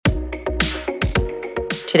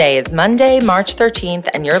Today is Monday, March 13th,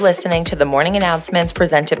 and you're listening to the Morning Announcements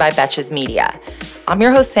presented by Betches Media. I'm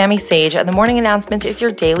your host, Sammy Sage, and the Morning Announcements is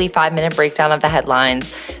your daily 5-minute breakdown of the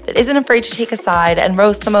headlines that isn't afraid to take a side and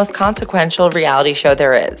roast the most consequential reality show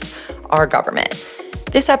there is, our government.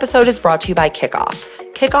 This episode is brought to you by Kickoff.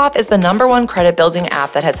 Kickoff is the #1 credit building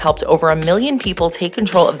app that has helped over 1 million people take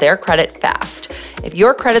control of their credit fast. If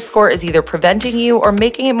your credit score is either preventing you or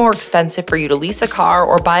making it more expensive for you to lease a car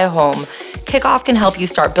or buy a home, Kickoff can help you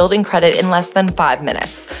start building credit in less than 5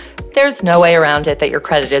 minutes. There's no way around it that your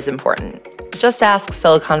credit is important. Just ask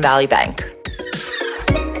Silicon Valley Bank.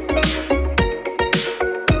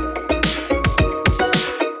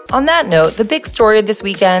 On that note, the big story of this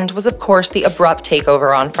weekend was, of course, the abrupt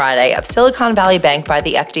takeover on Friday of Silicon Valley Bank by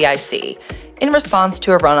the FDIC in response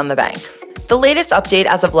to a run on the bank. The latest update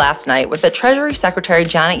as of last night was that Treasury Secretary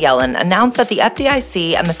Janet Yellen announced that the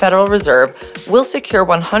FDIC and the Federal Reserve will secure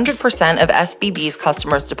 100% of SVB's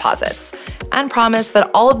customers' deposits and promised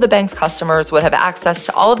that all of the bank's customers would have access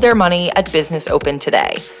to all of their money at business open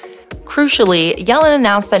today. Crucially, Yellen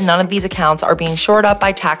announced that none of these accounts are being shored up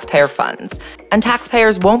by taxpayer funds, and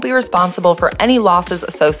taxpayers won't be responsible for any losses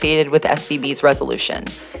associated with SVB's resolution.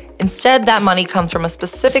 Instead, that money comes from a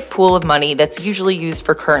specific pool of money that's usually used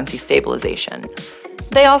for currency stabilization.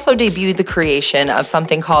 They also debuted the creation of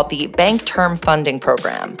something called the Bank Term Funding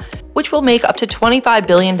Program, which will make up to $25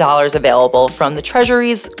 billion available from the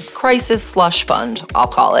Treasury's Crisis Slush Fund, I'll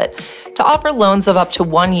call it, to offer loans of up to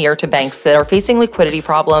 1 year to banks that are facing liquidity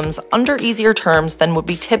problems under easier terms than would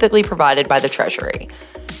be typically provided by the Treasury.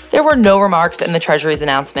 There were no remarks in the Treasury's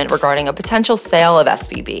announcement regarding a potential sale of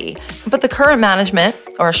SVB, but the current management,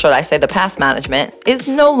 or should I say the past management, is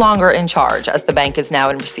no longer in charge as the bank is now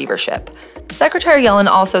in receivership. Secretary Yellen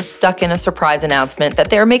also stuck in a surprise announcement that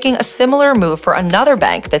they are making a similar move for another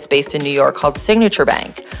bank that's based in New York called Signature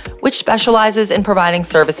Bank, which specializes in providing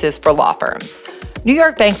services for law firms. New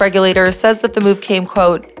York bank regulators says that the move came,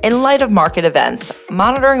 quote, in light of market events,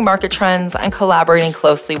 monitoring market trends, and collaborating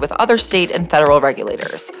closely with other state and federal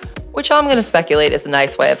regulators, which I'm going to speculate is a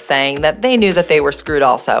nice way of saying that they knew that they were screwed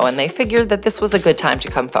also, and they figured that this was a good time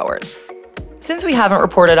to come forward. Since we haven't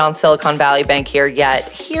reported on Silicon Valley Bank here yet,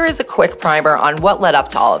 here is a quick primer on what led up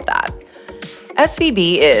to all of that.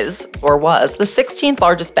 SVB is, or was, the 16th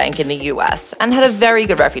largest bank in the US and had a very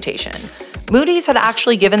good reputation. Moody's had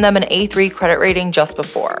actually given them an A3 credit rating just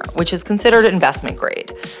before, which is considered investment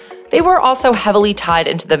grade. They were also heavily tied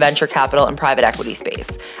into the venture capital and private equity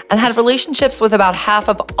space and had relationships with about half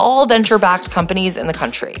of all venture-backed companies in the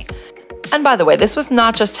country. And by the way, this was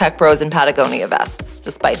not just tech bros and Patagonia vests,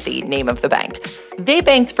 despite the name of the bank. They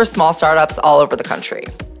banked for small startups all over the country.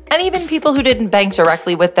 And even people who didn't bank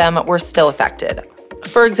directly with them were still affected.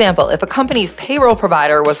 For example, if a company's payroll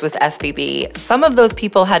provider was with SVB, some of those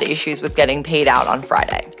people had issues with getting paid out on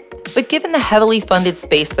Friday. But given the heavily funded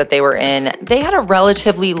space that they were in, they had a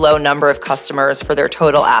relatively low number of customers for their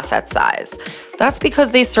total asset size. That's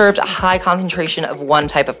because they served a high concentration of one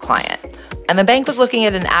type of client, and the bank was looking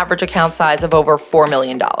at an average account size of over $4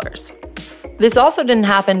 million. This also didn't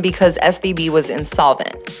happen because SVB was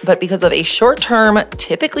insolvent, but because of a short-term,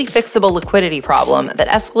 typically fixable liquidity problem that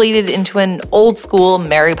escalated into an old-school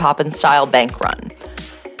Mary Poppins-style bank run.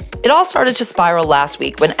 It all started to spiral last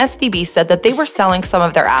week when SVB said that they were selling some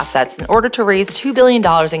of their assets in order to raise $2 billion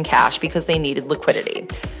in cash because they needed liquidity,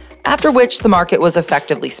 after which the market was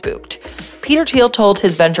effectively spooked. Peter Thiel told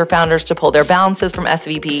his venture founders to pull their balances from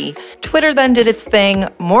SVB. Twitter then did its thing,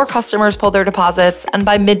 more customers pulled their deposits, and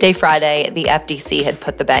by midday Friday, the FDIC had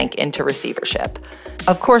put the bank into receivership.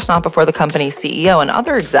 Of course, not before the company's CEO and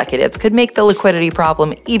other executives could make the liquidity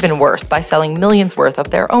problem even worse by selling millions worth of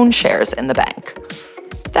their own shares in the bank.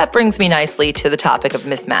 That brings me nicely to the topic of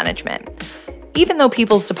mismanagement. Even though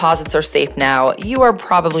people's deposits are safe now, you are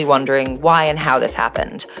probably wondering why and how this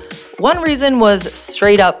happened. One reason was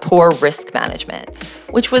straight up poor risk management,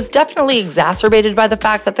 which was definitely exacerbated by the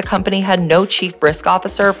fact that the company had no chief risk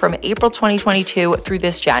officer from April 2022 through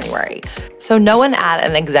this January. So no one at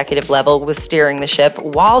an executive level was steering the ship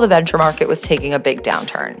while the venture market was taking a big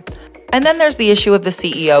downturn. And then there's the issue of the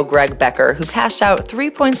CEO, Greg Becker, who cashed out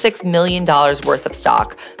 $3.6 million worth of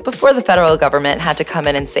stock before the federal government had to come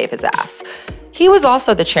in and save his ass. He was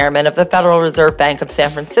also the chairman of the Federal Reserve Bank of San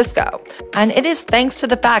Francisco, and it is thanks to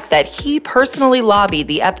the fact that he personally lobbied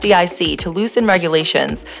the FDIC to loosen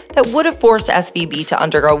regulations that would have forced SVB to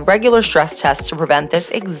undergo regular stress tests to prevent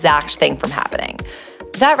this exact thing from happening.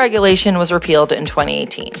 That regulation was repealed in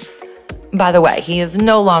 2018. By the way, he is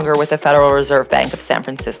no longer with the Federal Reserve Bank of San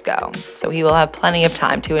Francisco, so he will have plenty of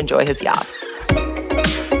time to enjoy his yachts.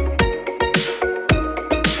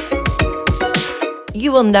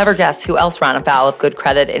 You will never guess who else ran afoul of good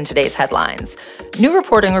credit in today's headlines. New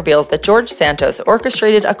reporting reveals that George Santos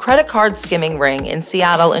orchestrated a credit card skimming ring in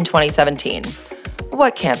Seattle in 2017.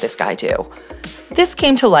 What can't this guy do? This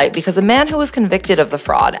came to light because a man who was convicted of the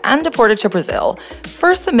fraud and deported to Brazil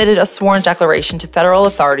first submitted a sworn declaration to federal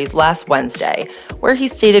authorities last Wednesday, where he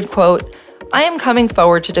stated, quote, "I am coming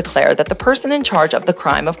forward to declare that the person in charge of the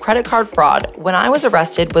crime of credit card fraud when I was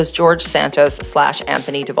arrested was George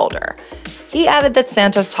Santos/Anthony DeVolder." He added that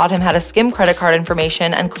Santos taught him how to skim credit card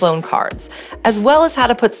information and clone cards, as well as how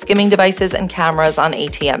to put skimming devices and cameras on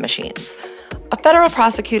ATM machines. A federal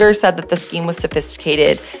prosecutor said that the scheme was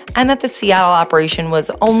sophisticated and that the Seattle operation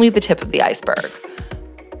was only the tip of the iceberg.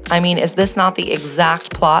 I mean, is this not the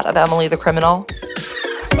exact plot of Emily the Criminal?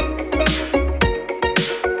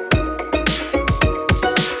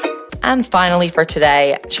 And finally for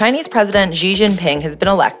today, Chinese President Xi Jinping has been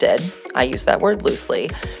elected, I use that word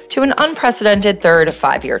loosely, to an unprecedented third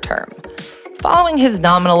 5-year term. Following his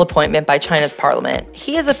nominal appointment by China's parliament,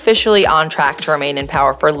 he is officially on track to remain in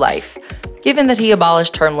power for life, given that he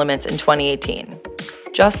abolished term limits in 2018.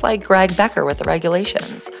 Just like Greg Becker with the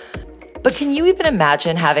regulations. But can you even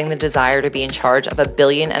imagine having the desire to be in charge of 1.5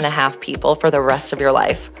 billion people for the rest of your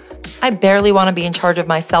life? I barely want to be in charge of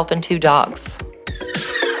myself and 2 dogs.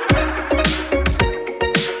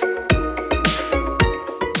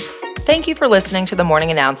 Thank you for listening to the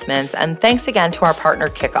morning announcements, and thanks again to our partner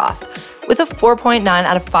Kickoff. With a 4.9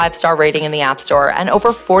 out of 5-star rating in the App Store and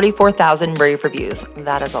over 44,000 rave reviews,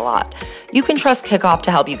 that is a lot, you can trust Kickoff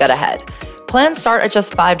to help you get ahead. Plans start at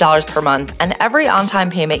just $5 per month, and every on-time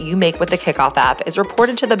payment you make with the Kickoff app is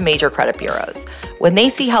reported to the major credit bureaus. When they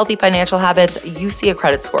see healthy financial habits, you see a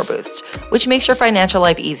credit score boost, which makes your financial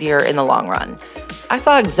life easier in the long run. I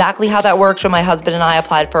saw exactly how that worked when my husband and I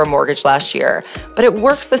applied for a mortgage last year, but it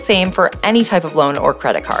works the same for any type of loan or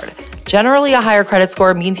credit card. Generally, a higher credit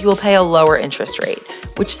score means you will pay a lower interest rate,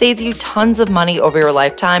 which saves you tons of money over your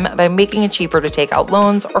lifetime by making it cheaper to take out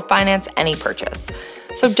loans or finance any purchase.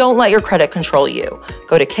 So don't let your credit control you.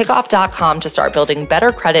 Go to kickoff.com to start building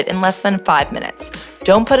better credit in less than 5 minutes.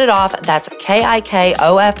 Don't put it off. That's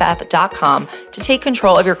KIKOFF.com to take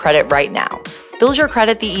control of your credit right now. Build your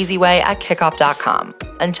credit the easy way at kickoff.com.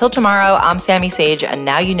 Until tomorrow, I'm Sammy Sage, and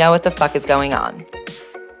now you know what the fuck is going on.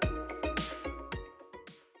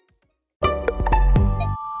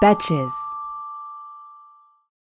 Betches.